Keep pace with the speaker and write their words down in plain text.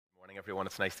Everyone,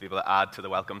 it's nice to be able to add to the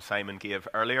welcome Simon gave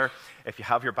earlier. If you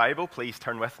have your Bible, please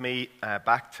turn with me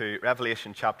back to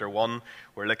Revelation chapter 1.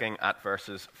 We're looking at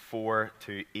verses 4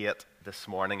 to 8 this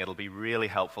morning. It'll be really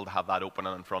helpful to have that open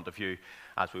and in front of you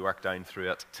as we work down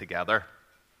through it together.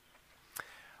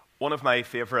 One of my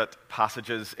favorite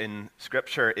passages in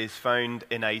Scripture is found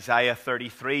in Isaiah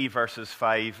 33, verses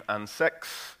 5 and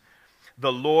 6.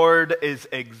 The Lord is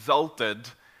exalted,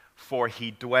 for he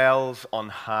dwells on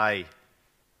high.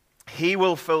 He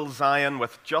will fill Zion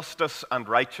with justice and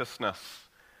righteousness,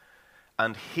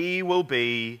 and he will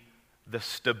be the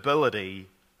stability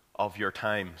of your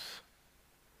times.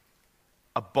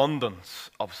 Abundance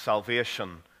of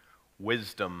salvation,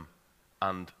 wisdom,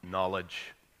 and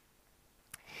knowledge.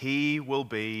 He will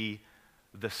be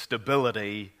the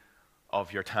stability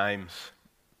of your times.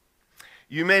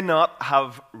 You may not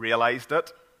have realized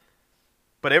it,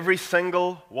 but every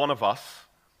single one of us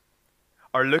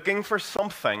are looking for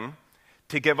something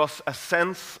to give us a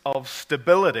sense of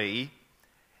stability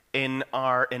in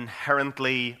our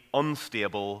inherently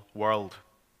unstable world.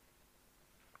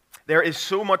 There is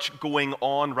so much going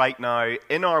on right now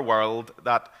in our world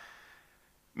that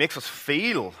makes us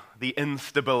feel the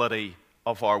instability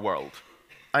of our world.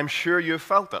 I'm sure you've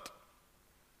felt it.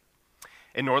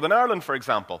 In Northern Ireland, for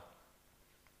example,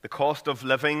 the cost of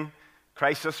living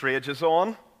crisis rages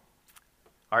on.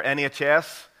 Our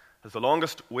NHS has the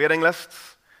longest waiting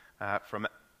lists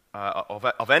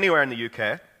of anywhere in the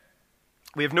UK.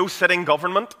 We have no sitting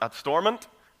government at Stormont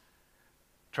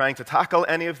trying to tackle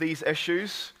any of these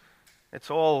issues.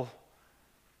 It's all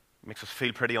makes us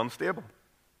feel pretty unstable.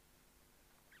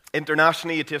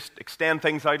 Internationally, you just extend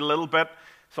things out a little bit.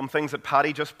 Some things that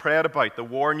Paddy just prayed about. The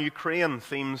war in Ukraine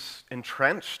seems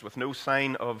entrenched with no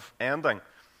sign of ending.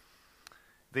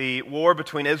 The war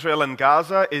between Israel and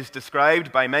Gaza is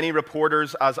described by many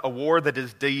reporters as a war that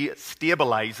is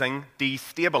destabilizing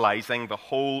the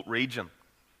whole region.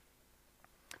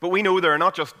 But we know there are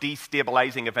not just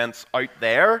destabilizing events out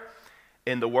there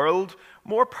in the world,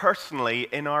 more personally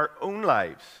in our own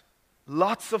lives.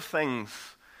 Lots of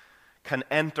things can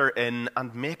enter in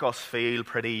and make us feel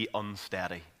pretty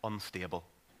unsteady, unstable.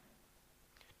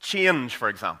 Change, for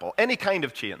example, any kind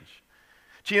of change.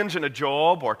 Change in a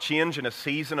job or change in a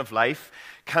season of life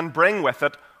can bring with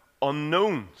it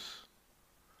unknowns.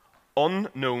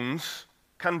 Unknowns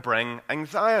can bring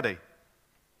anxiety.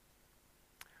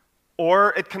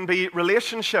 Or it can be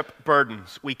relationship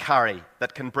burdens we carry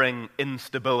that can bring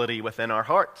instability within our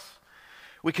hearts.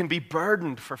 We can be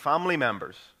burdened for family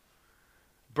members,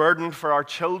 burdened for our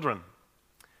children,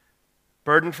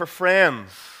 burdened for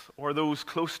friends or those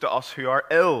close to us who are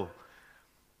ill.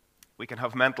 We can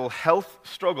have mental health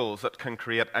struggles that can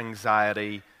create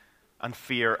anxiety and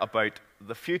fear about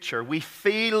the future. We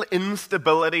feel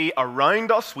instability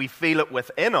around us. We feel it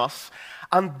within us.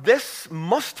 And this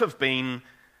must have been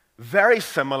very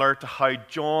similar to how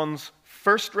John's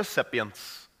first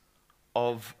recipients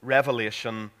of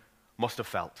Revelation must have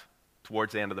felt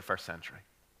towards the end of the first century.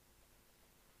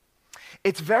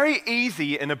 It's very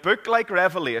easy in a book like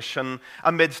Revelation,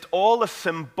 amidst all the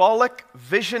symbolic,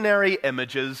 visionary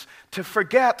images, to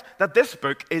forget that this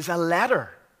book is a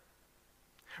letter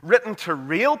written to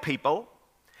real people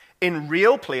in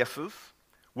real places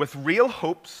with real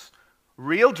hopes,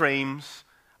 real dreams,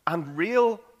 and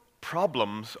real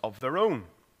problems of their own.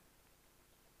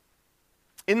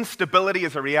 Instability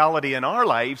is a reality in our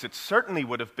lives. It certainly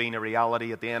would have been a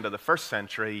reality at the end of the first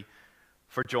century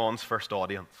for John's first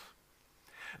audience.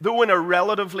 Though in a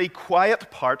relatively quiet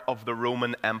part of the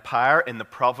Roman Empire in the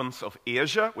province of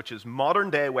Asia, which is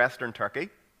modern-day Western Turkey,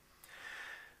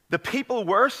 the people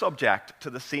were subject to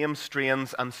the same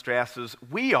strains and stresses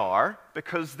we are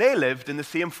because they lived in the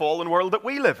same fallen world that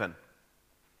we live in.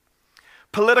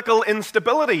 Political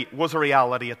instability was a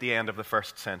reality at the end of the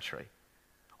first century.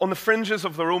 On the fringes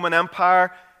of the Roman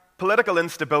Empire, political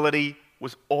instability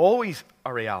was always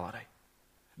a reality.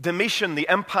 Domitian, the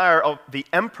emperor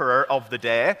of the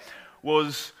day,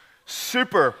 was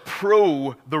super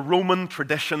pro the Roman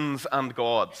traditions and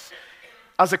gods.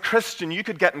 As a Christian, you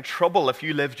could get in trouble if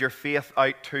you lived your faith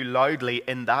out too loudly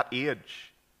in that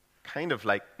age. Kind of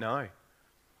like now.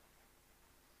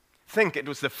 Think, it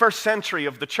was the first century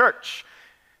of the church.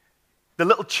 The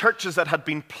little churches that had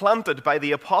been planted by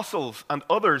the apostles and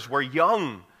others were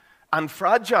young and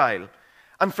fragile.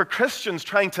 And for Christians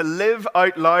trying to live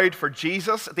out loud for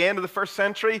Jesus at the end of the first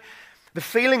century, the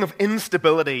feeling of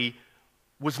instability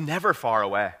was never far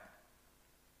away.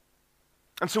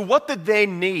 And so what did they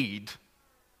need?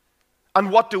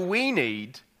 And what do we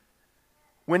need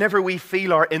whenever we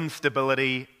feel our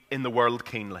instability in the world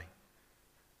keenly?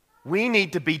 we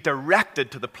need to be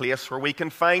directed to the place where we can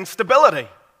find stability.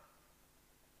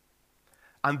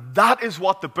 And that is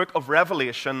what the book of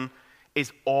Revelation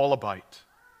is all about.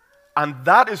 And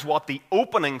that is what the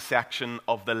opening section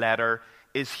of the letter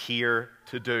is here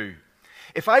to do.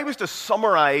 If I was to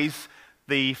summarize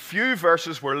the few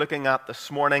verses we're looking at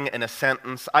this morning in a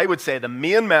sentence, I would say the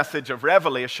main message of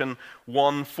Revelation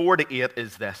 1:4-8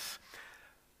 is this: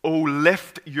 "O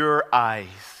lift your eyes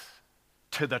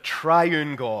to the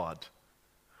triune God,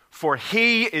 for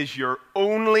he is your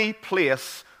only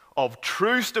place of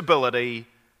true stability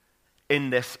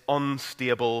in this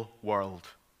unstable world."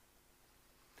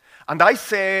 And I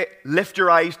say, lift your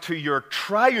eyes to your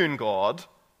triune God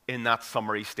in that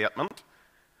summary statement,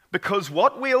 because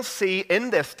what we'll see in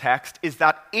this text is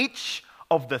that each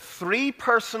of the three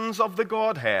persons of the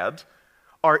Godhead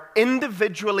are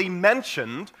individually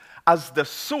mentioned as the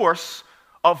source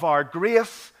of our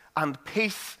grace and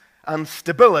peace and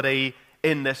stability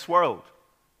in this world.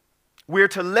 We're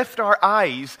to lift our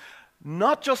eyes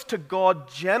not just to God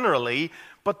generally,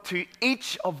 but to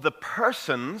each of the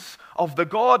persons of the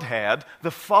Godhead,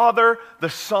 the Father, the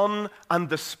Son, and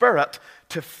the Spirit,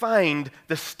 to find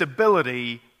the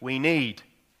stability we need.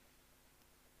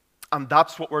 And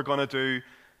that's what we're going to do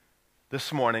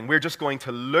this morning. We're just going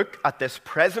to look at this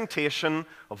presentation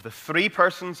of the three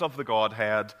persons of the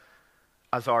Godhead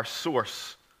as our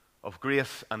source of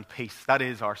grace and peace. That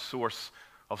is our source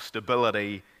of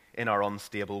stability in our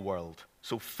unstable world.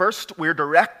 So first, we're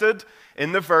directed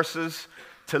in the verses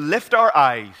to lift our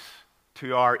eyes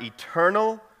to our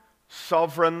eternal,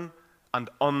 sovereign, and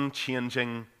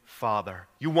unchanging Father.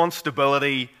 You want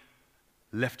stability?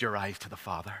 Lift your eyes to the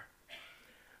Father.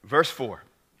 Verse 4,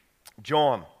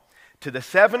 John, to the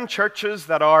 7 churches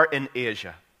that are in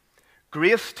Asia,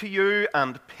 grace to you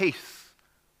and peace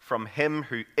from him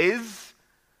who is,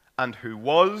 and who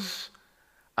was,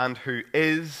 and who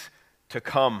is to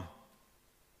come.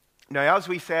 Now, as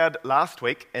we said last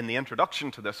week in the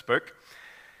introduction to this book,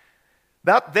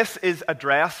 that this is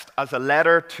addressed as a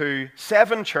letter to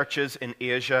 7 churches in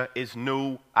Asia is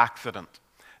no accident.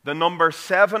 The number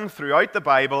 7 throughout the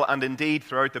Bible, and indeed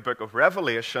throughout the book of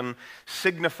Revelation,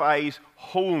 signifies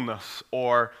wholeness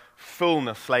or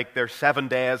fullness, like there's 7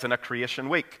 days in a creation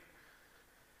week.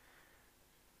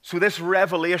 So this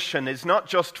revelation is not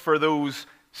just for those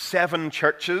 7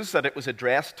 churches that it was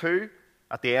addressed to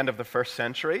at the end of the first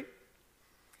century.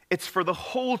 It's for the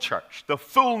whole church, the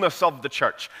fullness of the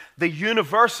church, the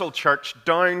universal church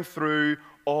down through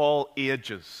all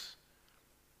ages.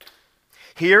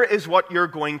 Here is what you're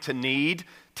going to need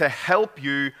to help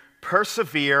you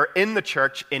persevere in the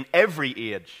church in every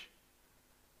age.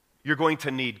 You're going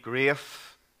to need grace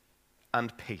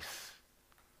and peace.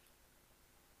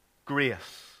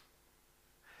 Grace.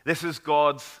 This is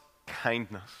God's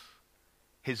kindness,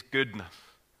 his goodness,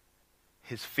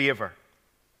 his favor,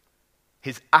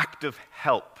 his active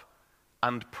help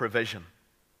and provision.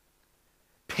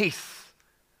 Peace.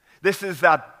 This is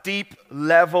that deep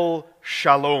level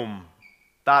shalom,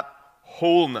 that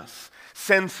wholeness,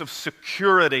 sense of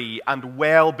security and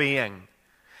well-being.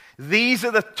 These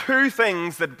are the 2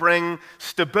 things that bring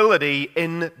stability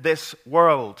in this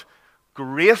world.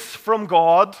 Grace from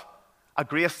God, a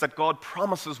grace that God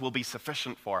promises will be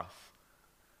sufficient for us,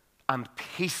 and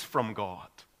peace from God.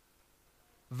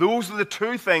 Those are the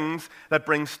 2 things that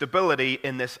bring stability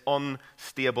in this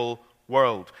unstable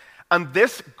world. And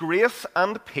this grace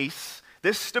and peace,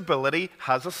 this stability,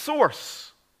 has a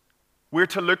source. We're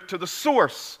to look to the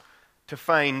source to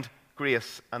find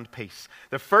grace and peace.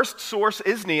 The first source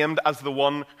is named as the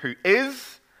one who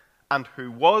is, and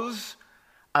who was,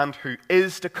 and who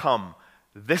is to come.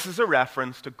 This is a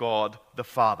reference to God the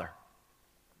Father.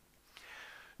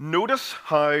 Notice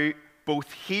how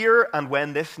both here and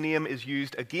when this name is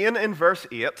used again in verse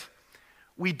 8,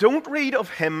 we don't read of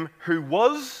him who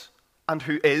was and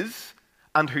who is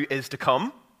to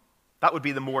come. That would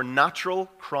be the more natural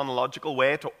chronological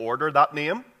way to order that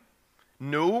name.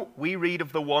 No, we read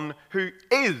of the one who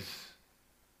is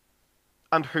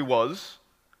and who was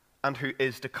and who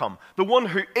is to come. The one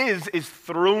who is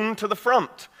thrown to the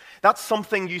front. That's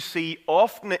something you see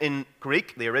often in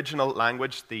Greek, the original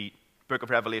language the book of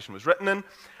Revelation was written in,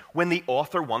 when the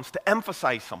author wants to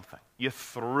emphasize something. You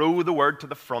throw the word to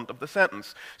the front of the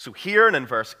sentence. So here and in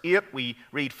verse 8, we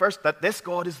read first that this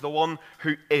God is the one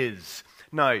who is.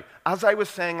 Now, as I was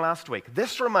saying last week,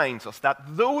 this reminds us that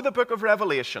though the book of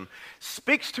Revelation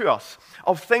speaks to us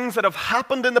of things that have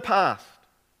happened in the past,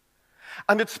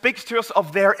 and it speaks to us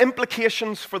of their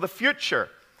implications for the future,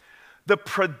 the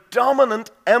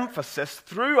predominant emphasis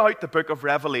throughout the book of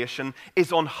Revelation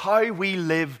is on how we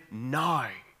live now.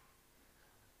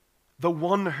 the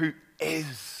one who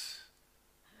is.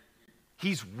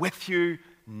 He's with you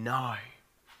now.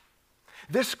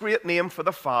 This great name for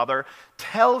the Father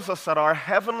tells us that our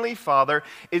Heavenly Father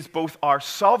is both our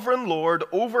sovereign Lord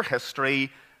over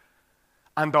history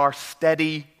and our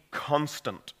steady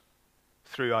constant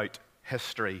throughout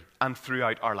history and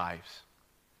throughout our lives.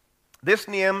 This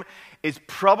name is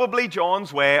probably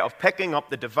John's way of picking up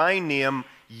the divine name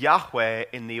Yahweh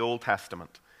in the Old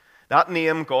Testament. That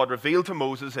name God revealed to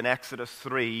Moses in Exodus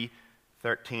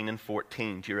 3:13 and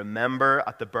 14. Do you remember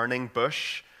at the burning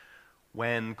bush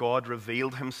when God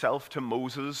revealed himself to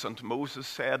Moses, and Moses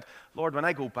said, Lord, when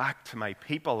I go back to my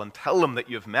people and tell them that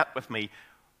you've met with me,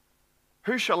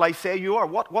 who shall I say you are?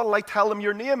 What will I tell them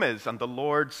your name is? And the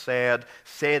Lord said,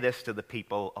 say this to the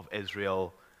people of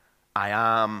Israel, I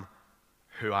am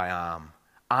who I am.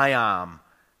 I am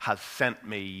has sent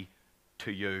me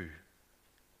to you.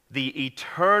 The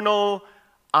eternal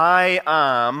I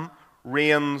am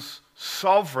reigns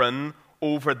sovereign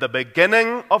over the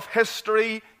beginning of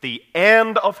history, the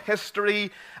end of history,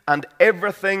 and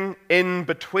everything in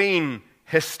between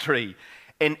history.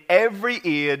 In every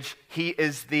age, he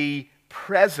is the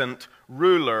present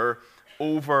ruler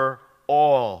over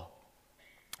all.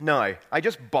 Now, I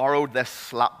just borrowed this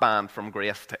slap band from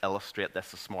Grace to illustrate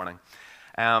this morning.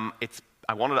 I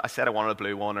said I wanted a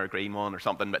blue one or a green one or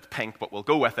something, but it's pink, but we'll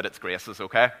go with it. It's Grace's,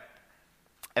 okay?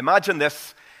 Imagine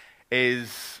this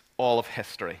is all of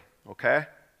history, okay?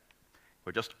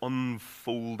 We're just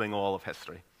unfolding all of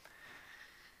history.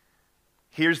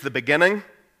 Here's the beginning.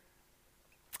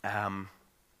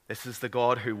 This is the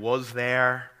God who was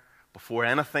there before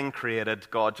anything created.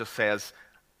 God just says,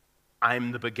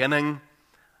 I'm the beginning,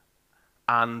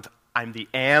 and I'm the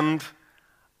end,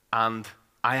 and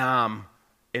I am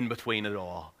in between it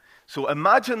all. So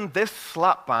imagine this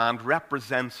slap band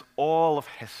represents all of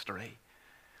history.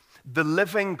 The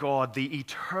living God, the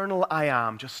eternal I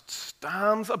am, just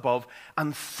stands above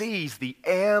and sees the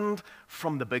end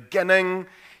from the beginning.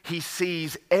 He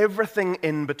sees everything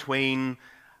in between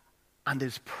and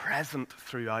is present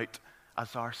throughout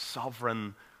as our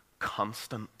sovereign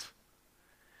constant.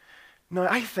 Now,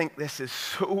 I think this is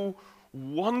so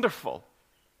wonderful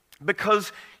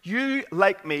because you,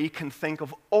 like me, can think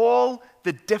of all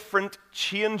the different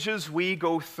changes we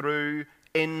go through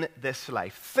in this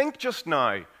life. Think just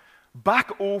now,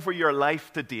 back over your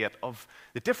life to date, of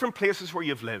the different places where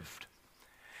you've lived.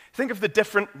 Think of the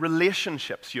different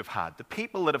relationships you've had, the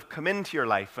people that have come into your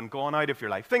life and gone out of your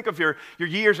life. Think of your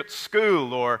years at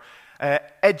school or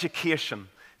education.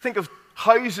 Think of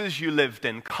houses you lived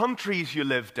in, countries you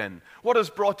lived in. What has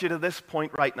brought you to this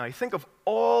point right now? Think of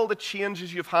all the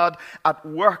changes you've had at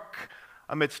work,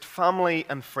 amidst family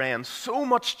and friends. So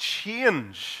much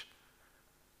change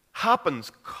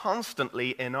happens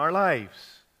constantly in our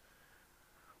lives.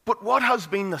 But what has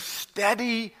been the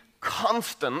steady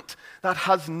constant that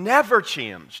has never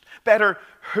changed? Better,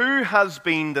 who has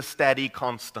been the steady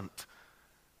constant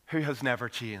who has never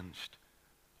changed?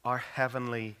 Our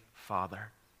Heavenly Father.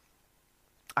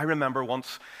 I remember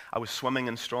once I was swimming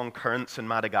in strong currents in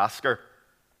Madagascar,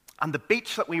 and the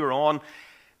beach that we were on,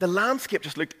 the landscape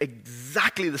just looked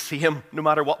exactly the same no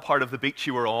matter what part of the beach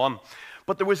you were on.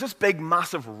 But there was this big,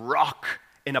 massive rock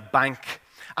in a bank.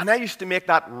 And I used to make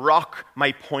that rock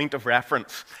my point of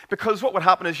reference. Because what would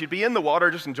happen is you'd be in the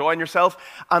water just enjoying yourself,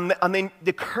 and then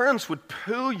the currents would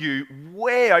pull you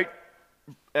way out,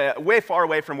 way far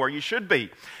away from where you should be.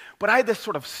 But I had this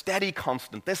sort of steady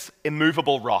constant, this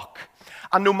immovable rock.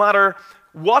 And no matter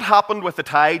what happened with the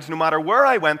tides, no matter where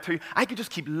I went to, I could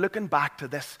just keep looking back to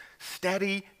this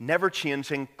steady,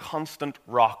 never-changing, constant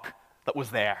rock that was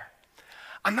there.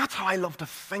 And that's how I love to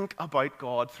think about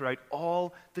God throughout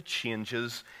all the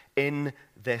changes in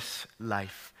this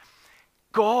life.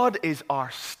 God is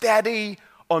our steady,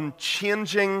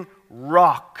 unchanging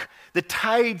rock. The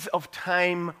tides of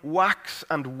time wax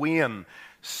and wane.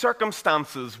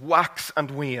 Circumstances wax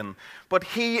and wane. But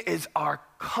He is our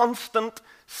constant,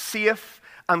 safe,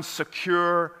 and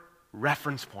secure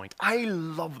reference point. I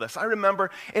love this. I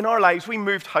remember in our lives, we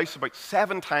moved house about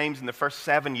 7 times in the first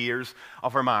 7 years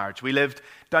of our marriage. We lived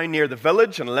down near the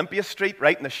village on Olympia Street,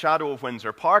 right in the shadow of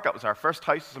Windsor Park. That was our first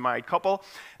house as a married couple.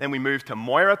 Then we moved to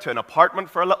Moira, to an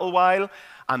apartment for a little while.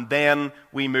 And then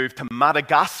we moved to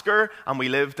Madagascar, and we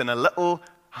lived in a little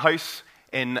house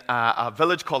in a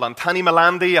village called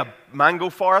Antanimalandi, a mango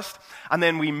forest. And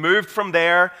then we moved from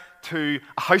there to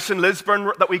a house in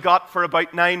Lisburn that we got for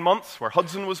about 9 months, where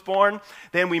Hudson was born.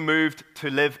 Then we moved to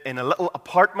live in a little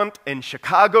apartment in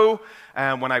Chicago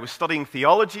when I was studying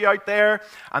theology out there.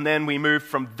 And then we moved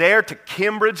from there to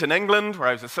Cambridge in England, where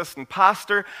I was assistant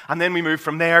pastor. And then we moved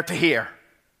from there to here.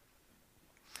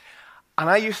 And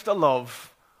I used to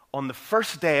love, on the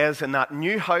first days in that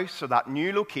new house or that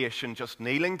new location, just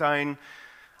kneeling down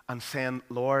and saying,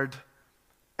 Lord,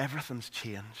 everything's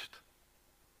changed.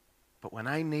 But when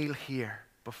I kneel here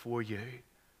before you,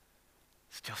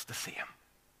 it's just the same.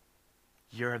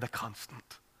 You're the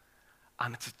constant.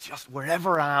 And it's just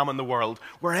wherever I am in the world,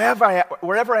 wherever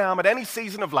I am at any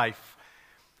season of life,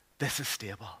 this is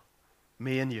stable.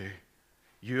 Me and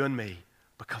you and me,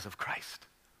 because of Christ.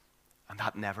 And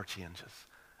that never changes.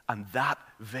 And that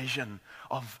vision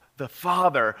of the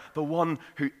Father, the one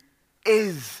who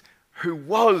is, who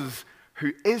was,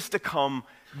 who is to come,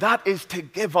 that is to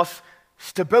give us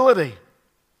stability.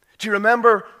 Do you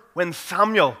remember when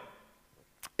Samuel,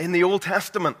 in the Old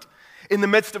Testament, in the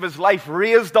midst of his life,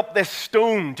 raised up this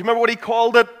stone? Do you remember what he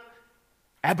called it?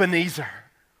 Ebenezer,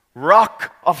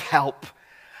 rock of help.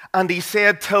 And he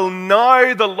said, till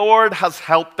now the Lord has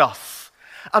helped us.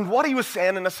 And what he was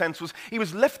saying, in a sense, was he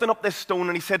was lifting up this stone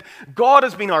and he said, God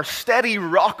has been our steady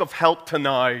rock of help to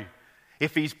now.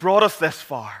 If he's brought us this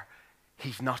far,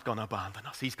 he's not going to abandon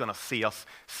us. He's going to see us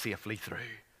safely through.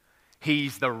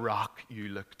 He's the rock you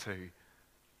look to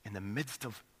in the midst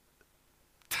of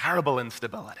terrible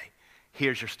instability.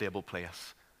 Here's your stable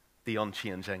place, the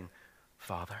unchanging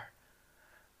Father.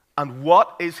 And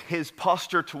what is his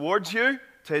posture towards you,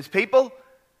 to his people?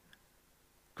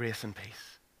 Grace and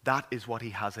peace. That is what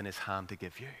he has in his hand to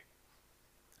give you.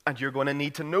 And you're going to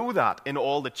need to know that in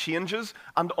all the changes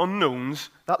and unknowns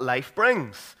that life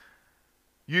brings.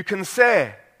 You can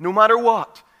say, no matter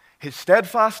what, his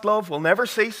steadfast love will never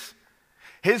cease.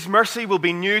 His mercy will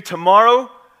be new tomorrow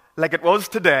like it was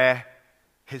today.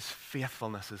 His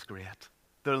faithfulness is great.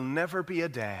 There'll never be a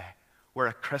day where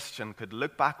a Christian could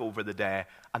look back over the day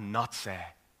and not say,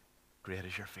 great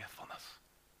is your faithfulness.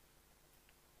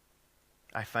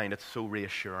 I find it so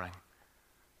reassuring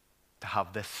to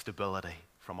have this stability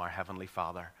from our Heavenly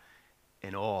Father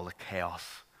in all the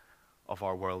chaos of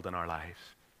our world and our lives.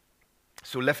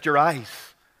 So lift your eyes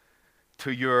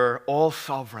to your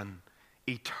all-sovereign,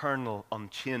 eternal,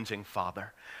 unchanging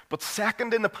Father. But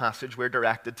second in the passage, we're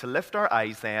directed to lift our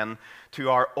eyes then to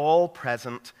our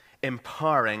all-present,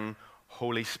 empowering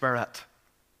Holy Spirit.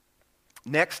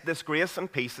 Next, this grace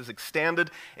and peace is extended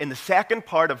in the second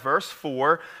part of verse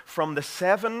 4 from the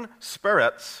 7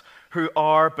 spirits who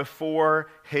are before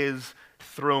his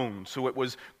throne. So it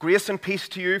was grace and peace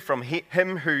to you from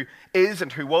him who is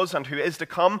and who was and who is to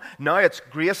come. Now it's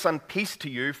grace and peace to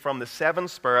you from the 7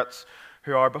 spirits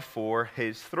who are before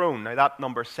his throne. Now that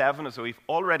number 7, as we've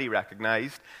already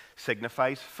recognized,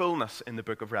 signifies fullness in the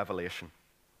book of Revelation.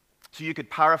 So you could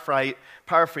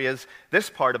paraphrase this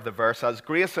part of the verse as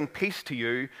grace and peace to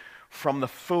you from the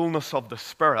fullness of the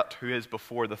Spirit who is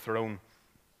before the throne.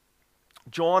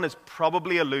 John is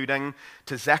probably alluding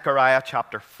to Zechariah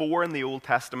chapter 4 in the Old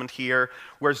Testament here,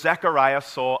 where Zechariah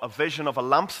saw a vision of a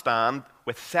lampstand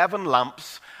with 7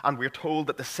 lamps, and we're told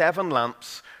that the 7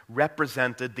 lamps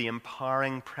represented the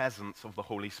empowering presence of the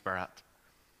Holy Spirit.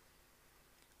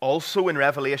 Also in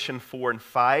Revelation 4 and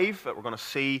 5, that we're going to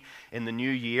see in the new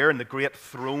year, in the great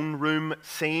throne room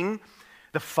scene,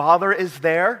 the Father is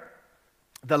there,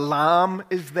 the Lamb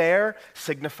is there,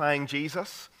 signifying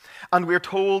Jesus, and we're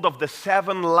told of the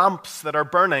 7 lamps that are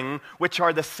burning, which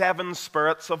are the 7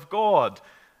 spirits of God,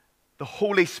 the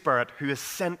Holy Spirit who is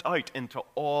sent out into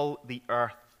all the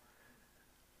earth.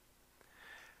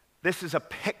 This is a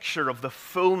picture of the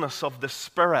fullness of the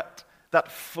Spirit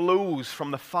that flows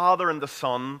from the Father and the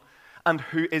Son, and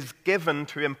who is given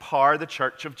to empower the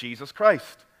Church of Jesus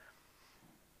Christ.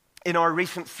 In our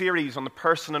recent series on the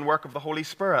person and work of the Holy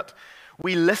Spirit,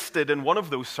 we listed in one of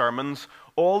those sermons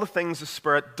all the things the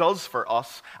Spirit does for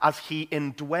us as he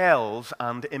indwells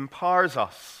and empowers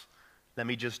us. Let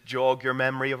me just jog your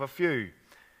memory of a few.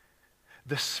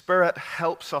 The Spirit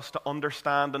helps us to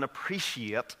understand and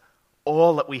appreciate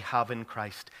all that we have in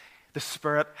Christ. The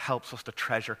Spirit helps us to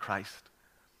treasure Christ.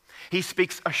 He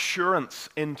speaks assurance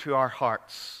into our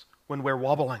hearts when we're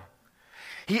wobbling.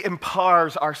 He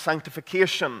empowers our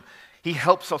sanctification. He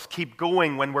helps us keep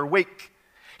going when we're weak.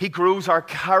 He grows our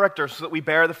character so that we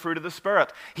bear the fruit of the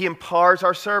Spirit. He empowers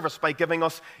our service by giving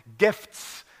us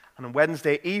gifts. And on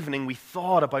Wednesday evening, we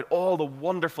thought about all the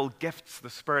wonderful gifts the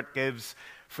Spirit gives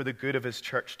for the good of his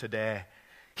church today.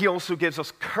 He also gives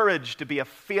us courage to be a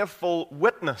faithful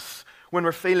witness when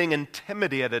we're feeling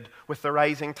intimidated with the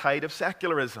rising tide of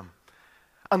secularism.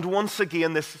 And once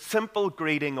again, this simple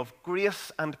greeting of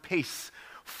grace and peace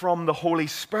from the Holy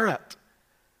Spirit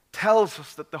tells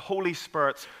us that the Holy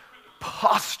Spirit's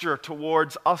posture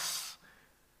towards us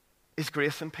is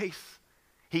grace and peace.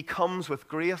 He comes with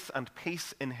grace and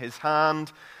peace in his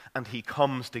hand, and he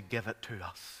comes to give it to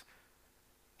us.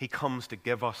 He comes to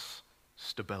give us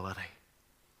stability.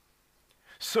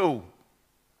 So,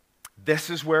 this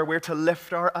is where we're to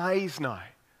lift our eyes now.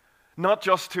 Not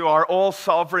just to our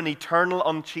all-sovereign, eternal,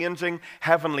 unchanging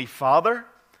Heavenly Father,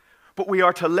 but we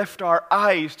are to lift our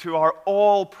eyes to our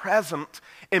all-present,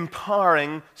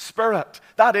 empowering Spirit.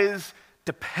 That is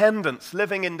dependence,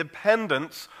 living in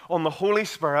dependence on the Holy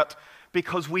Spirit,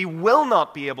 because we will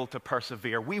not be able to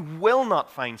persevere. We will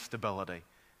not find stability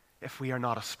if we are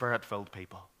not a Spirit-filled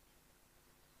people.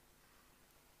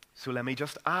 So let me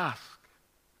just ask,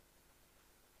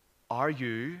 are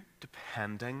you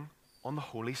depending on the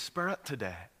Holy Spirit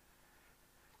today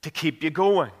to keep you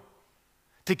going,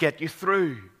 to get you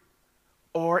through?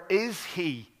 Or is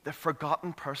He the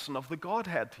forgotten person of the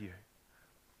Godhead to you?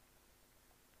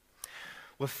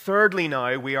 Well, thirdly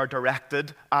now, we are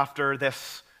directed after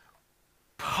this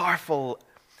powerful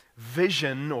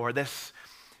vision, or this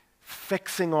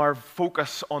fixing our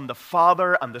focus on the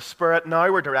Father and the Spirit. Now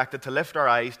we're directed to lift our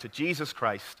eyes to Jesus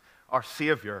Christ, our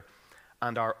Savior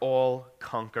and our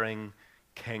all-conquering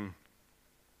King.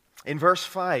 In verse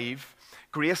 5,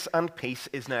 grace and peace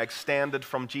is now extended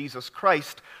from Jesus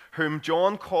Christ, whom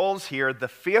John calls here the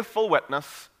faithful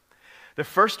witness, the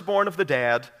firstborn of the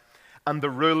dead, and the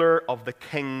ruler of the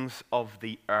kings of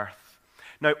the earth.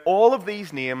 Now, all of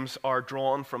these names are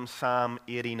drawn from Psalm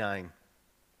 89,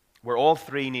 where all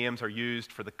three names are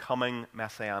used for the coming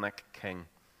Messianic King.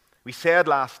 We said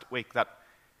last week that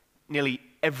nearly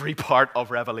every part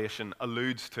of Revelation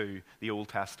alludes to the Old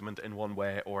Testament in one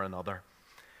way or another.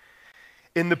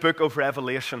 In the book of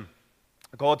Revelation,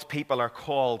 God's people are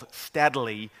called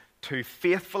steadily to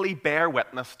faithfully bear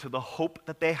witness to the hope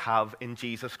that they have in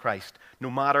Jesus Christ,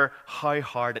 no matter how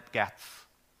hard it gets,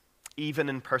 even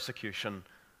in persecution,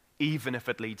 even if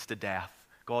it leads to death.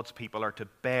 God's people are to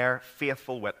bear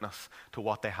faithful witness to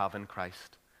what they have in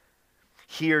Christ.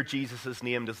 Here, Jesus is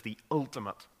named as the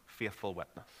ultimate faithful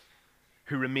witness,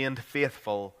 who remained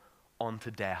faithful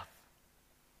unto death.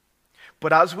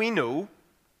 But as we know,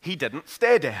 He didn't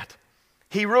stay dead.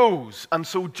 He rose, and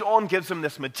so John gives Him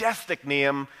this majestic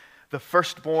name, the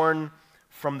firstborn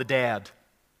from the dead.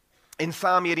 In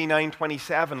Psalm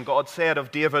 89:27, God said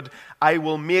of David, I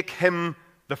will make him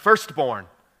the firstborn,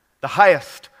 the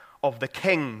highest of the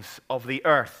kings of the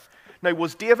earth. Now,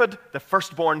 was David the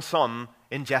firstborn son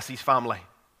in Jesse's family?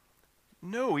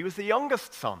 No, he was the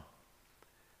youngest son.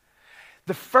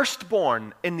 The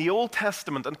firstborn in the Old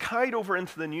Testament and carried over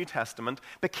into the New Testament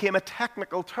became a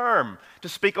technical term to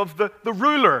speak of the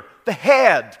ruler, the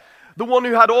head, the one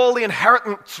who had all the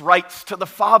inheritance rights to the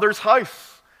Father's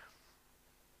house.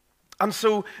 And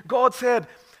so God said,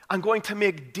 I'm going to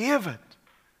make David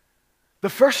the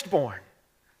firstborn.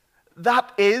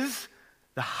 That is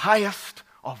the highest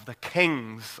of the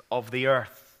kings of the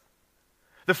earth.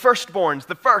 The firstborns,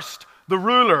 the first, the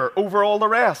ruler over all the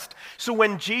rest. So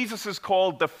when Jesus is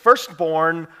called the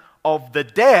firstborn of the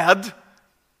dead,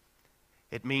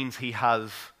 it means He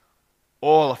has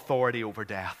all authority over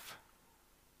death.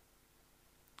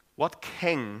 What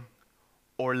king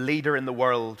or leader in the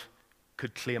world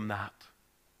could claim that?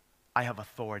 I have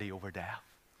authority over death.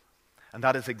 And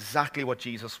that is exactly what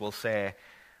Jesus will say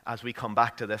as we come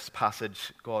back to this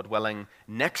passage, God willing,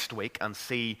 next week and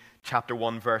see chapter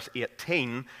 1, verse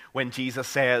 18, when Jesus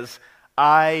says,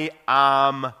 I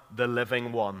am the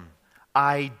living one.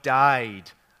 I died,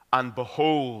 and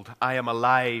behold, I am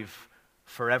alive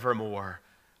forevermore,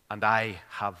 and I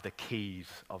have the keys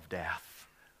of death.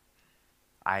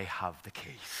 I have the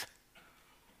keys.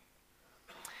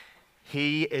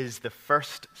 He is the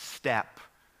first step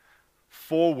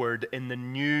forward in the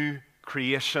new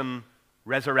creation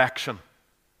resurrection.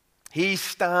 He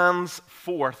stands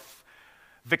forth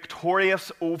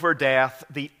victorious over death,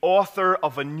 the author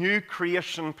of a new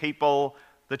creation people,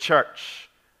 the church.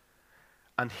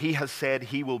 And He has said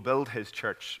He will build His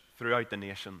church throughout the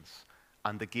nations,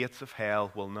 and the gates of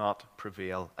hell will not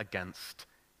prevail against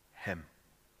Him.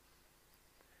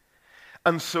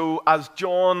 And so as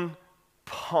John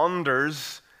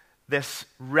ponders this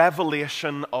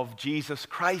revelation of Jesus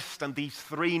Christ and these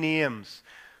three names,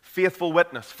 faithful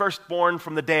witness, firstborn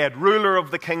from the dead, ruler of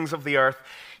the kings of the earth,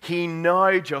 he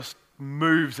now just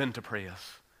moves into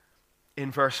praise.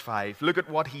 In verse 5, look at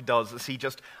what he does as he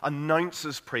just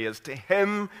announces praise to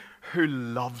Him who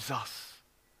loves us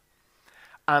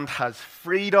and has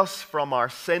freed us from our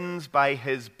sins by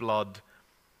His blood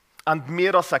and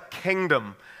made us a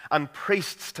kingdom and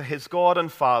priests to His God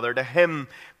and Father. To Him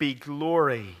be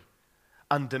glory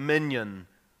and dominion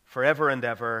forever and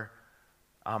ever.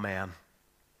 Amen.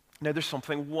 Now, there's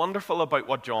something wonderful about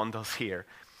what John does here.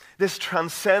 This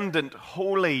transcendent,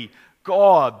 holy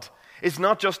God is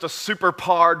not just a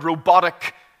superpowered,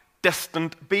 robotic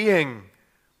distant being.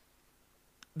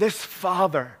 This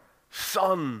Father,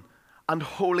 Son, and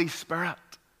Holy Spirit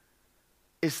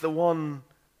is the one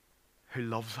who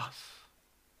loves us.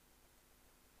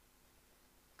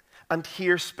 And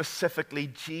here specifically,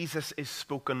 Jesus is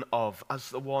spoken of as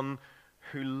the one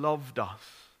who loved us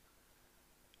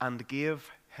and gave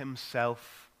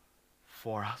himself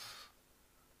for us.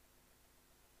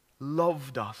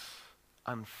 Loved us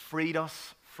and freed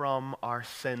us from our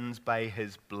sins by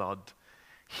his blood.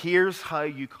 Here's how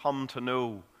you come to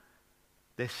know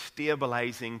this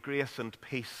stabilizing grace and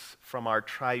peace from our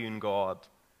triune God.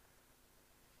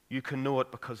 You can know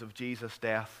it because of Jesus'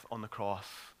 death on the cross,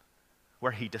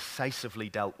 where he decisively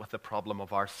dealt with the problem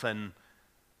of our sin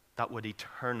that would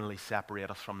eternally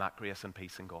separate us from that grace and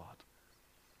peace in God.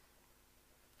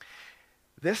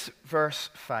 This verse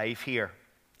 5 here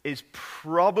is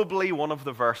probably one of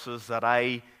the verses that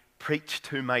I preach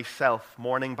to myself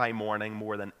morning by morning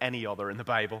more than any other in the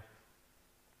Bible.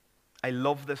 I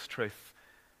love this truth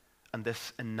and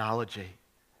this analogy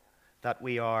that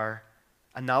we are,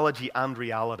 analogy and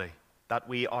reality, that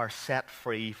we are set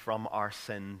free from our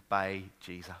sin by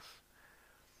Jesus.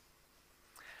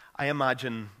 I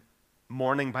imagine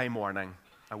morning by morning,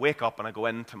 I wake up and I go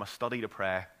into my study to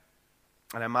pray,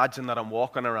 and I imagine that I'm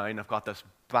walking around, I've got this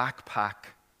backpack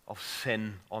of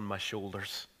sin on my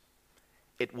shoulders.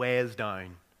 It weighs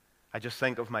down. I just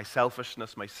think of my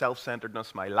selfishness, my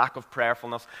self-centeredness, my lack of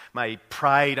prayerfulness, my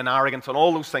pride and arrogance and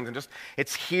all those things. And just,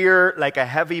 it's here like a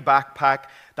heavy backpack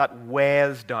that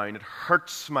weighs down. It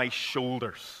hurts my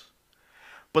shoulders.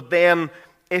 But then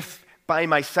if by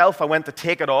myself I went to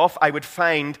take it off, I would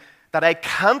find that I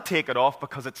can't take it off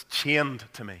because it's chained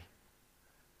to me.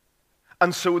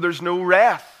 And so there's no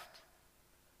rest.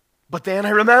 But then I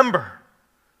remember,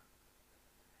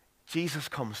 Jesus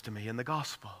comes to me in the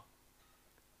gospel.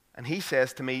 And he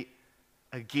says to me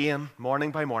again,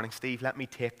 morning by morning, Steve, let me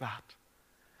take that.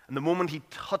 And the moment he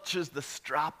touches the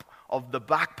strap of the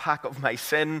backpack of my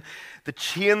sin, the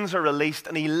chains are released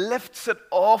and he lifts it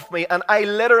off me. And I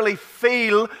literally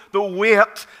feel the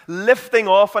weight lifting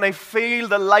off, and I feel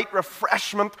the light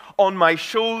refreshment on my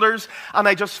shoulders. And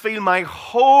I just feel my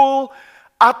whole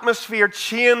atmosphere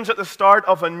change at the start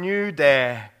of a new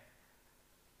day.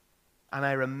 And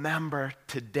I remember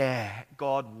today,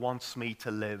 God wants me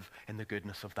to live in the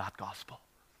goodness of that gospel.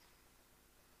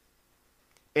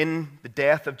 In the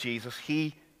death of Jesus,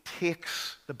 he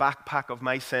takes the backpack of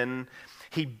my sin.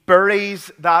 He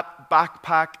buries that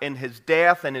backpack in his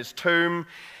death, in his tomb.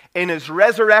 In his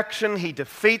resurrection, he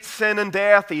defeats sin and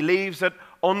death. He leaves it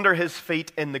under his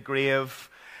feet in the grave.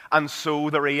 And so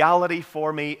the reality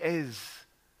for me is,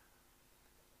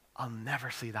 I'll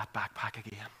never see that backpack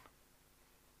again.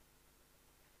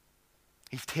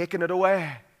 He's taken it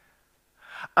away.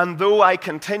 And though I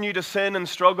continue to sin and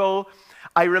struggle,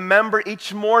 I remember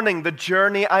each morning the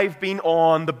journey I've been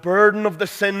on, the burden of the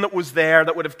sin that was there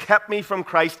that would have kept me from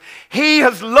Christ. He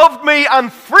has loved me and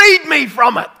freed me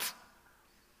from it.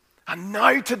 And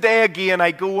now today again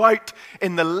I go out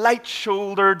in the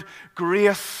light-shouldered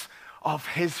grace of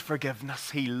his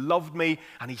forgiveness. He loved me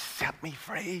and he set me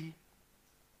free.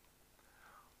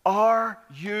 Are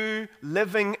you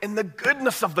living in the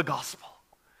goodness of the gospel?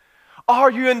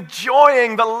 Are you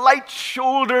enjoying the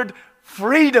light-shouldered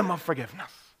freedom of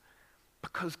forgiveness?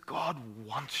 Because God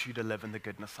wants you to live in the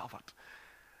goodness of it.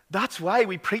 That's why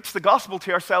we preach the gospel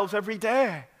to ourselves every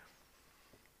day.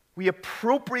 We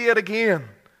appropriate again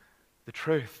the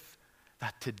truth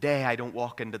that today I don't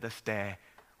walk into this day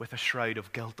with a shroud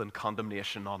of guilt and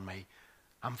condemnation on me.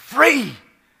 I'm free,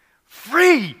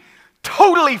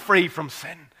 totally free from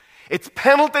sin. Its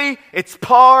penalty, its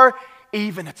power,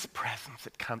 even its presence,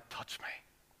 it can't touch me.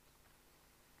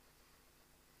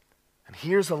 And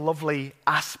here's a lovely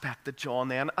aspect that John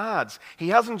then adds. He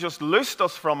hasn't just loosed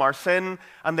us from our sin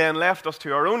and then left us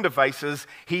to our own devices.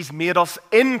 He's made us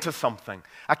into something,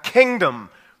 a kingdom,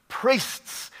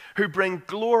 priests who bring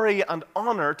glory and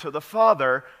honor to the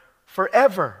Father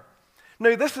forever.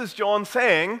 Now, this is John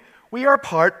saying we are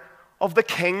part of the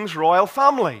King's royal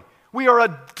family. We are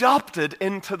adopted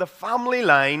into the family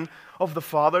line of the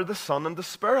Father, the Son, and the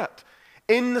Spirit.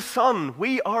 In the Son,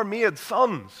 we are made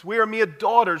sons. We are made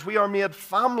daughters. We are made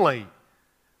family.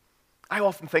 I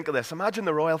often think of this. Imagine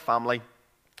the royal family.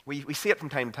 We see it from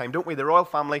time to time, don't we? The royal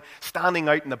family standing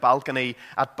out in the balcony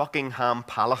at Buckingham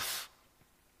Palace.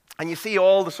 And you see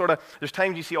all the there's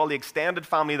times you see all the extended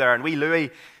family there, and wee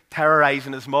Louis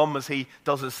terrorizing his mum as he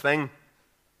does his thing.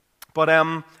 But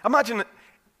imagine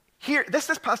here, this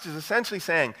passage is essentially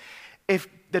saying, if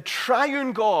the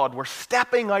triune God were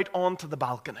stepping out onto the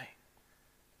balcony,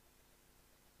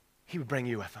 he would bring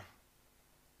you with him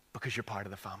because you're part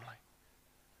of the family.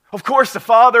 Of course, the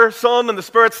Father, Son, and the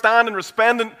Spirit stand in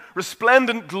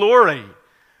resplendent glory.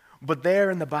 But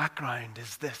there in the background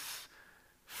is this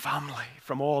family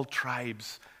from all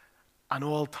tribes and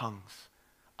all tongues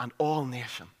and all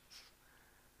nations.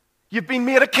 You've been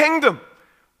made a kingdom,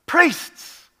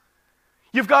 priests.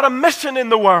 You've got a mission in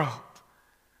the world.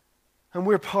 And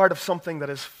we're part of something that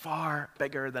is far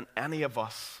bigger than any of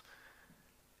us.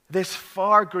 This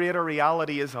far greater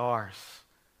reality is ours.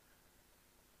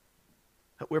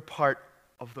 That we're part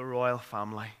of the royal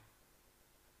family.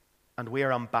 And we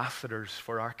are ambassadors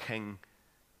for our King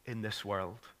in this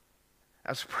world.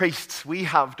 As priests, we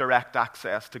have direct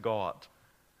access to God.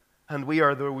 And we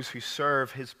are those who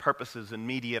serve His purposes and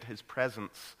mediate His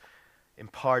presence,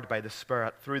 empowered by the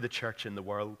Spirit through the church in the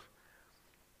world.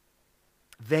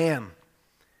 Then,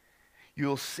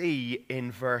 you'll see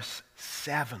in verse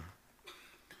 7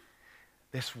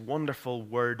 this wonderful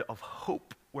word of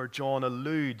hope, where John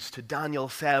alludes to Daniel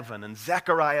 7 and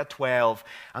Zechariah 12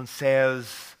 and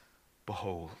says,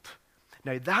 behold.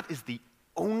 Now that is the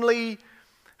only,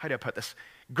 how do I put this,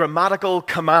 grammatical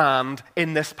command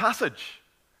in this passage.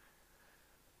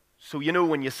 So you know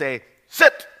when you say,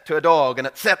 sit to a dog and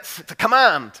it sits, it's a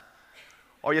command.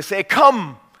 Or you say,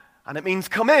 come, and it means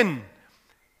come in.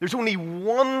 There's only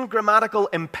one grammatical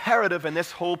imperative in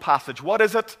this whole passage. What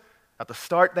is it? At the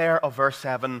start there of verse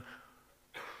 7,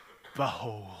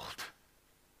 behold.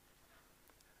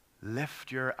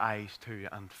 Lift your eyes to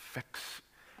and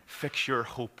fix your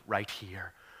hope right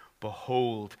here.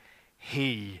 Behold,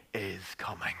 He is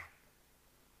coming.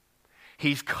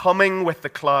 He's coming with the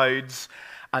clouds,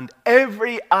 and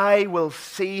every eye will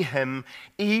see Him,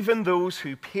 even those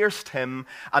who pierced Him,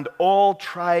 and all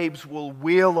tribes will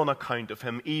wail on account of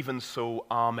Him. Even so,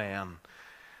 amen.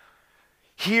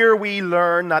 Here we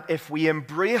learn that if we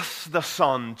embrace the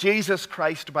Son, Jesus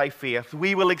Christ, by faith,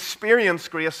 we will experience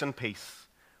grace and peace.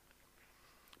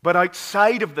 But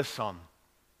outside of the Son,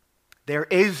 there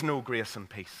is no grace and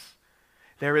peace.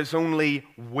 There is only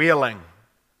wailing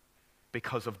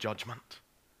because of judgment.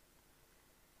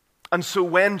 And so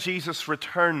when Jesus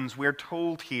returns, we're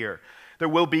told here, there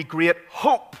will be great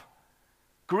hope,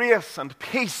 grace and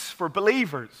peace for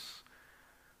believers.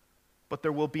 But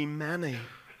there will be many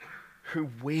who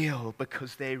wail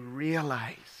because they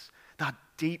realize that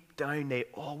deep down they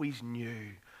always knew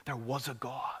there was a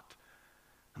God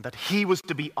and that He was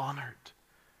to be honored.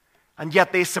 And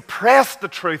yet they suppressed the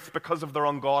truth because of their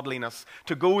ungodliness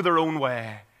to go their own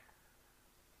way.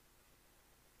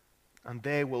 And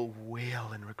they will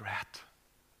wail in regret.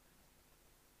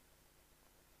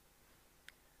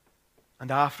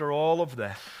 And after all of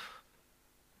this,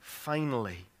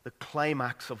 finally, the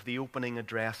climax of the opening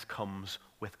address comes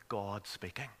with God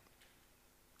speaking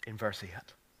in verse 8.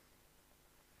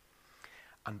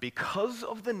 And because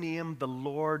of the name the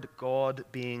Lord God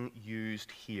being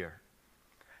used here,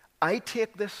 I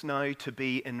take this now to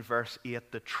be in verse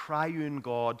 8 the triune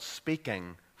God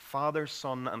speaking, Father,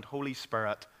 Son, and Holy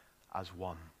Spirit as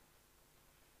one.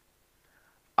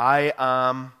 I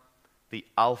am the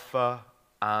Alpha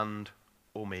and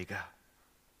Omega,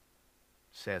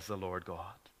 says the Lord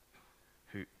God,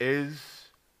 who is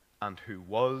and who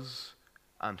was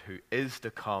and who is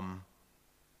to come,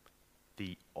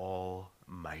 the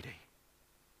Almighty.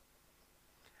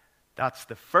 That's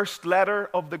the first letter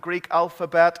of the Greek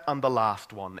alphabet and the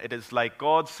last one. It is like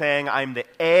God saying, I'm the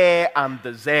A and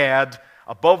the Z,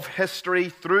 above history,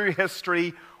 through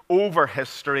history, over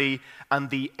history, and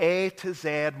the A to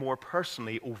Z more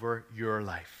personally over your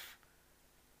life.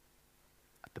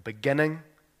 At the beginning,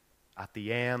 at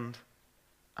the end,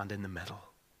 and in the middle.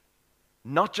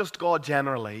 Not just God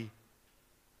generally,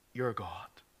 your God.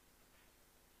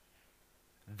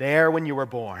 There when you were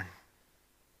born,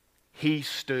 He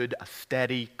stood a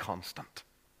steady constant.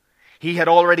 He had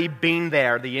already been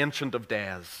there, the Ancient of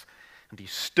Days, and He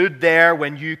stood there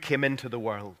when you came into the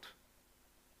world.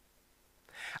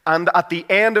 And at the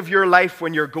end of your life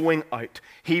when you're going out,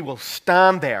 He will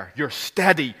stand there, your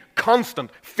steady, constant,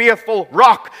 faithful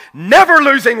rock, never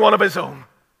losing one of His own.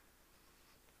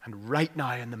 And right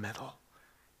now in the middle,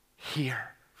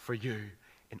 here for you,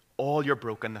 in all your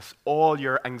brokenness, all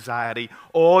your anxiety,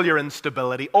 all your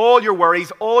instability, all your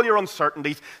worries, all your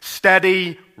uncertainties,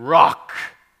 steady rock.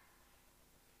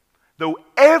 Though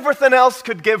everything else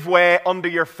could give way under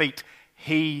your feet,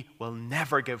 He will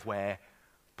never give way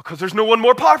because there's no one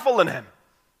more powerful than Him.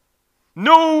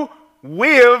 No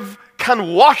wave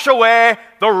can wash away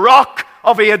the rock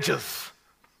of ages.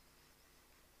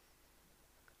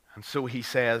 And so He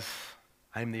says,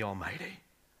 I'm the Almighty.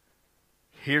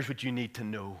 Here's what you need to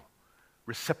know.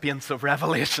 Recipients of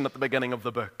revelation at the beginning of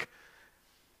the book.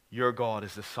 Your God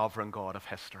is the sovereign God of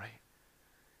history.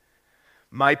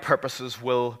 My purposes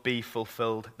will be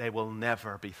fulfilled. They will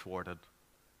never be thwarted.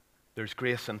 There's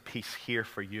grace and peace here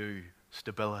for you,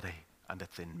 stability, and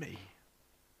it's in me.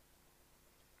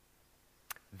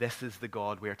 This is the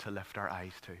God we are to lift our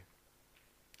eyes to.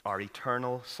 Our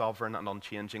eternal, sovereign, and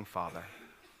unchanging Father,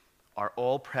 our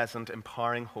all-present,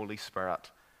 empowering Holy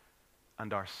Spirit,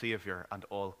 and our Savior and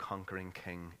all-conquering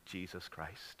King, Jesus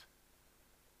Christ.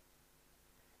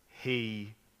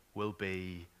 He will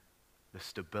be the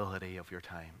stability of your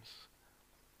times,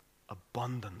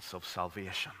 abundance of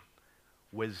salvation,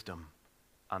 wisdom,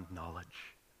 and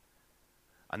knowledge.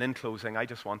 And in closing, I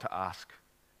just want to ask,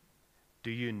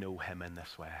 do you know him in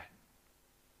this way?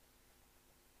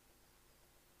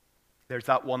 There's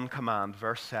that one command,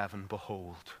 verse 7,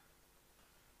 behold.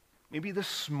 Maybe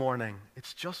this morning,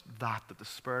 it's just that the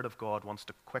Spirit of God wants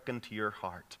to quicken to your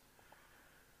heart.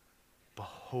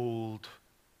 Behold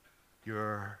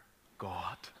your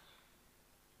God.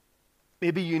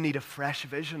 Maybe you need a fresh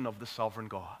vision of the sovereign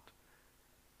God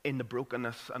in the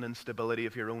brokenness and instability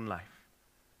of your own life.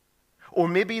 Or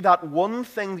maybe that one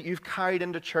thing that you've carried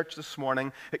into church this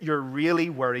morning that you're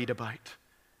really worried about.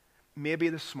 Maybe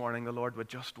this morning the Lord would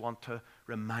just want to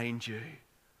remind you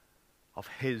of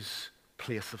his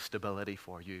place of stability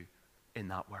for you in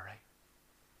that worry.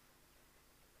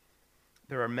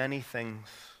 There are many things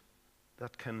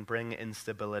that can bring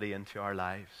instability into our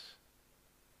lives.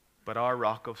 But our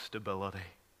rock of stability,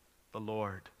 the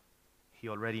Lord, he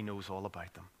already knows all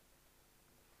about them.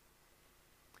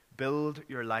 Build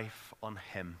your life on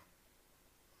him.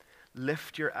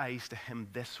 Lift your eyes to him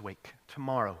this week,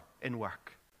 tomorrow, in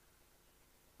work.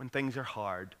 When things are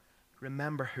hard,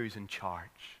 remember who's in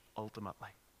charge, ultimately.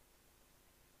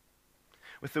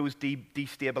 With those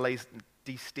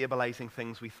destabilizing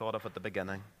things we thought of at the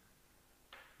beginning,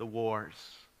 the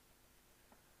wars,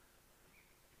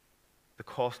 the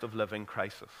cost of living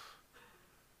crisis,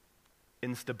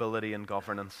 instability in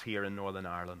governance here in Northern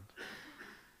Ireland.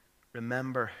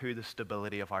 Remember who the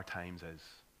stability of our times is.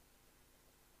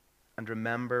 And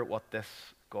remember what this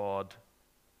God,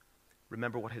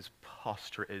 remember what his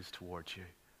posture is towards you.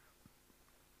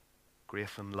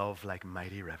 Grace and love like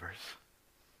mighty rivers,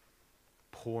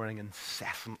 pouring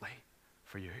incessantly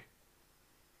for you.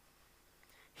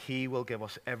 He will give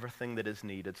us everything that is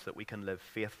needed so that we can live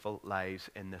faithful lives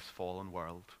in this fallen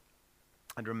world.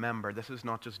 And remember, this is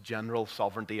not just general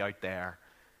sovereignty out there.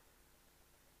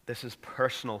 This is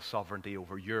personal sovereignty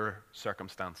over your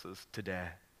circumstances today.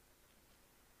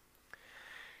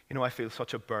 You know, I feel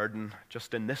such a burden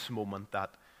just in this moment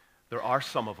that there are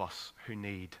some of us who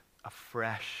need a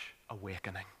fresh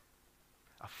awakening,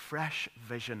 a fresh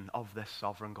vision of this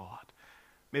sovereign God.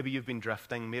 Maybe you've been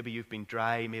drifting, maybe you've been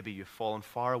dry, maybe you've fallen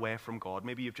far away from God,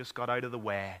 maybe you've just got out of the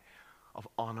way of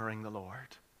honoring the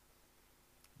Lord.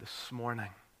 This morning,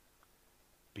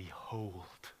 behold,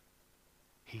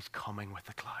 he's coming with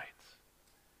the clouds.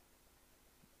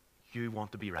 You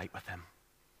want to be right with him.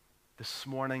 This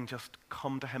morning, just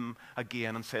come to him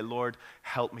again and say, Lord,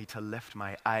 help me to lift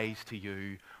my eyes to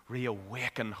you,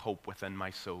 reawaken hope within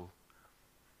my soul.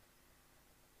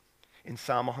 In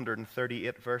Psalm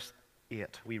 138, verse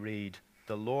 8, we read,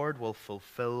 the Lord will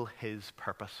fulfill his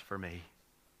purpose for me.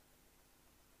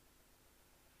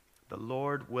 The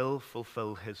Lord will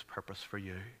fulfill his purpose for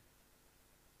you.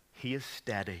 He is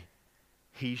steady.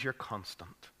 He's your constant.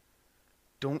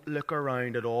 Don't look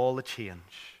around at all the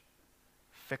change.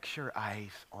 Fix your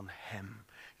eyes on him,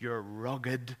 your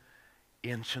rugged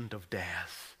Ancient of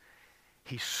Days.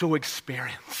 He's so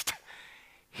experienced.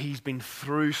 He's been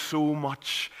through so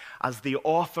much as the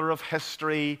author of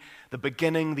history, the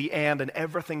beginning, the end, and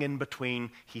everything in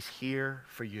between. He's here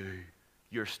for you,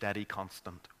 your steady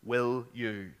constant. Will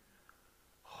you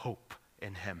hope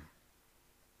in him?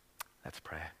 Let's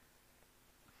pray.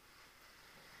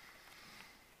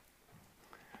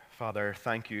 Father,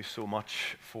 thank you so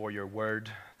much for your word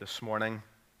this morning.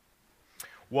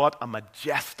 What a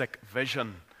majestic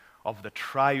vision of the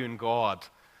triune God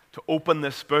to open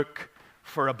this book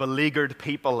for a beleaguered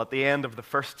people at the end of the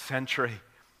first century,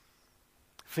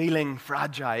 feeling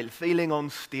fragile, feeling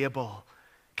unstable,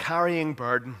 carrying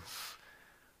burdens,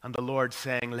 and the Lord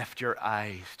saying, lift your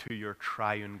eyes to your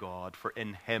triune God, for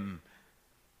in him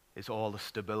is all the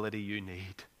stability you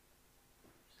need.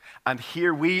 And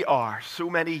here we are, so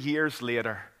many years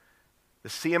later, the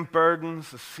same burdens,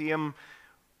 the same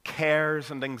cares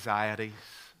and anxieties,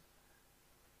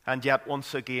 and yet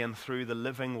once again, through the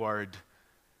living word,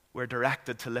 we're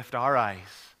directed to lift our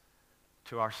eyes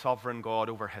to our sovereign God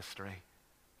over history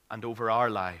and over our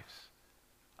lives,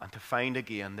 and to find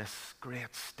again this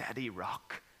great steady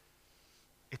rock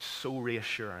It's so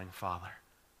reassuring, Father,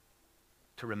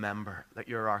 to remember that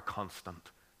you're our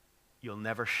constant. You'll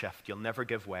never shift. You'll never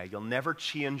give way. You'll never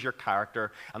change your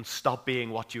character and stop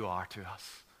being what you are to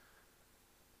us.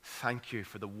 Thank you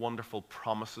for the wonderful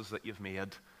promises that you've made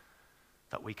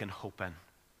that we can hope in.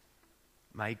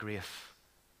 My grace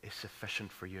is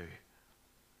sufficient for you.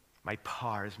 My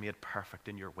power is made perfect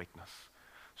in your weakness.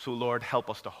 So, Lord, help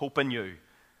us to hope in you.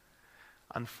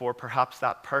 And for perhaps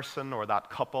that person or that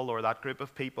couple or that group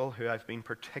of people who I've been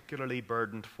particularly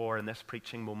burdened for in this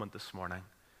preaching moment this morning,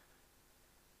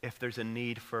 if there's a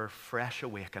need for fresh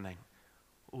awakening,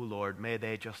 oh Lord, may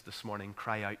they just this morning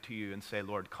cry out to you and say,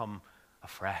 Lord, come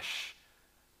afresh.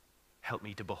 Help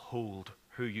me to behold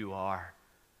who you are.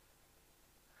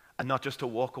 And not just to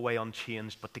walk away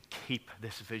unchanged, but to keep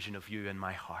this vision of you in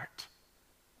my heart.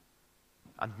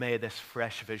 And may this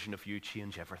fresh vision of you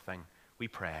change everything, we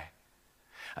pray.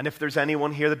 And if there's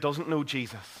anyone here that doesn't know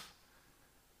Jesus,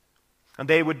 and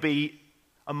they would be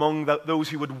among those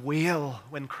who would wail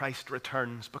when Christ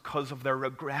returns because of their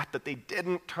regret that they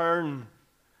didn't turn,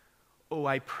 oh,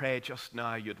 I pray just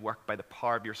now you'd work by the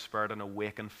power of your Spirit and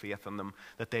awaken faith in them,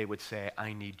 that they would say,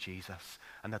 I need Jesus,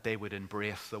 and that they would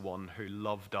embrace the one who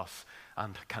loved us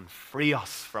and can free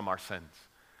us from our sins.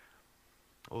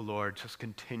 Oh Lord, just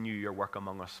continue your work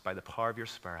among us by the power of your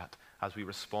Spirit as we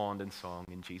respond in song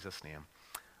in Jesus' name.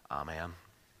 Amen.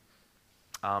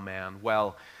 Amen.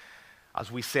 Well,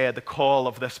 as we said, the call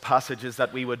of this passage is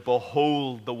that we would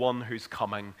behold the one who's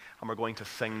coming. And we're going to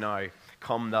sing now,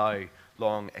 Come Thou,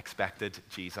 Long Expected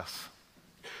Jesus.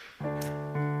 Of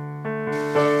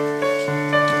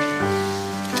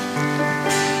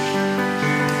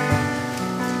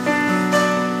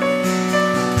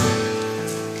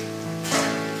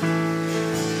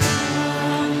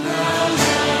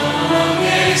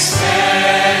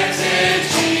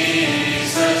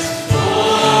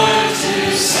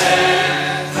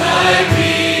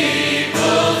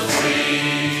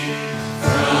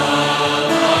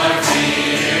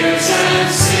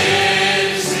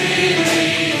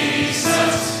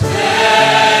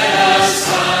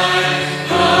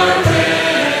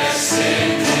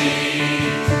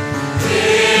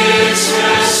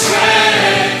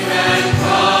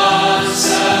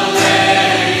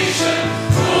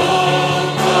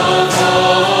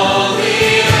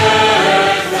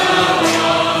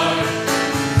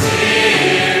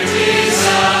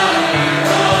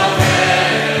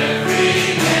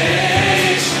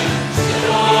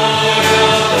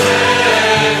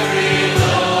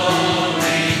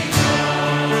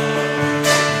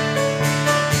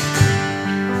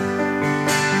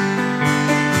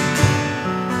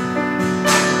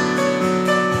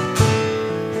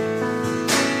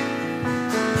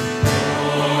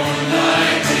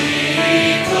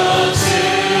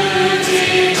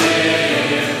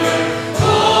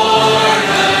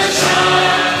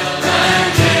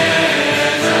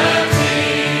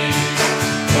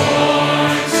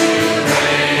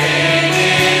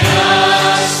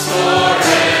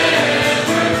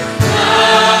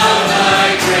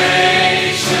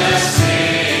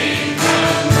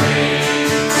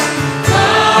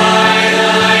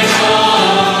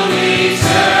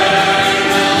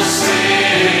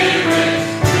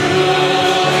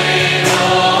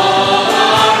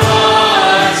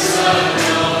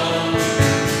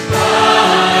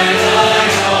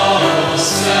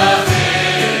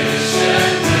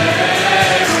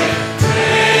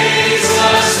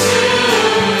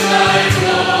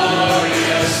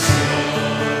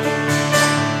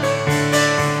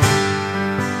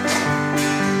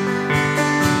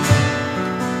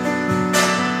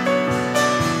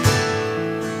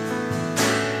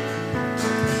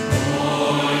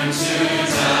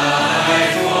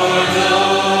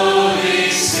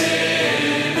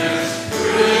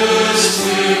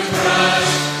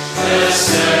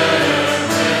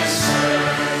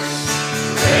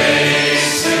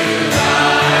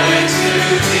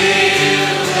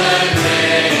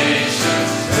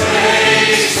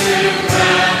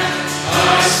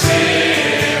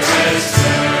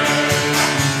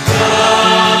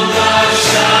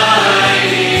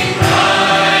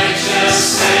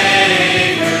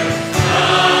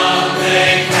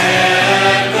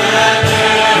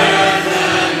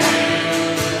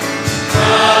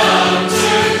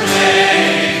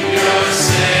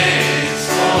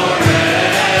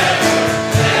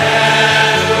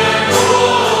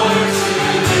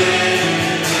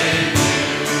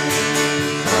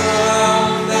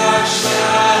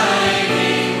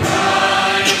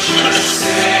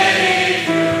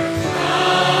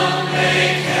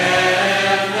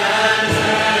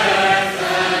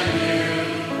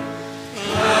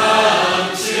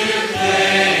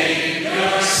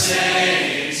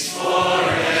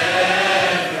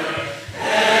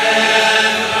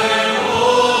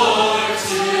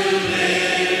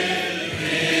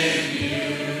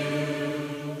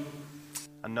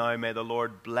And now may the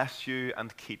Lord bless you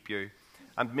and keep you,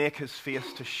 and make his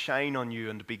face to shine on you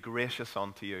and be gracious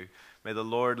unto you. May the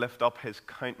Lord lift up his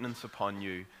countenance upon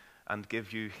you and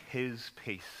give you his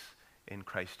peace in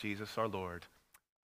Christ Jesus our Lord.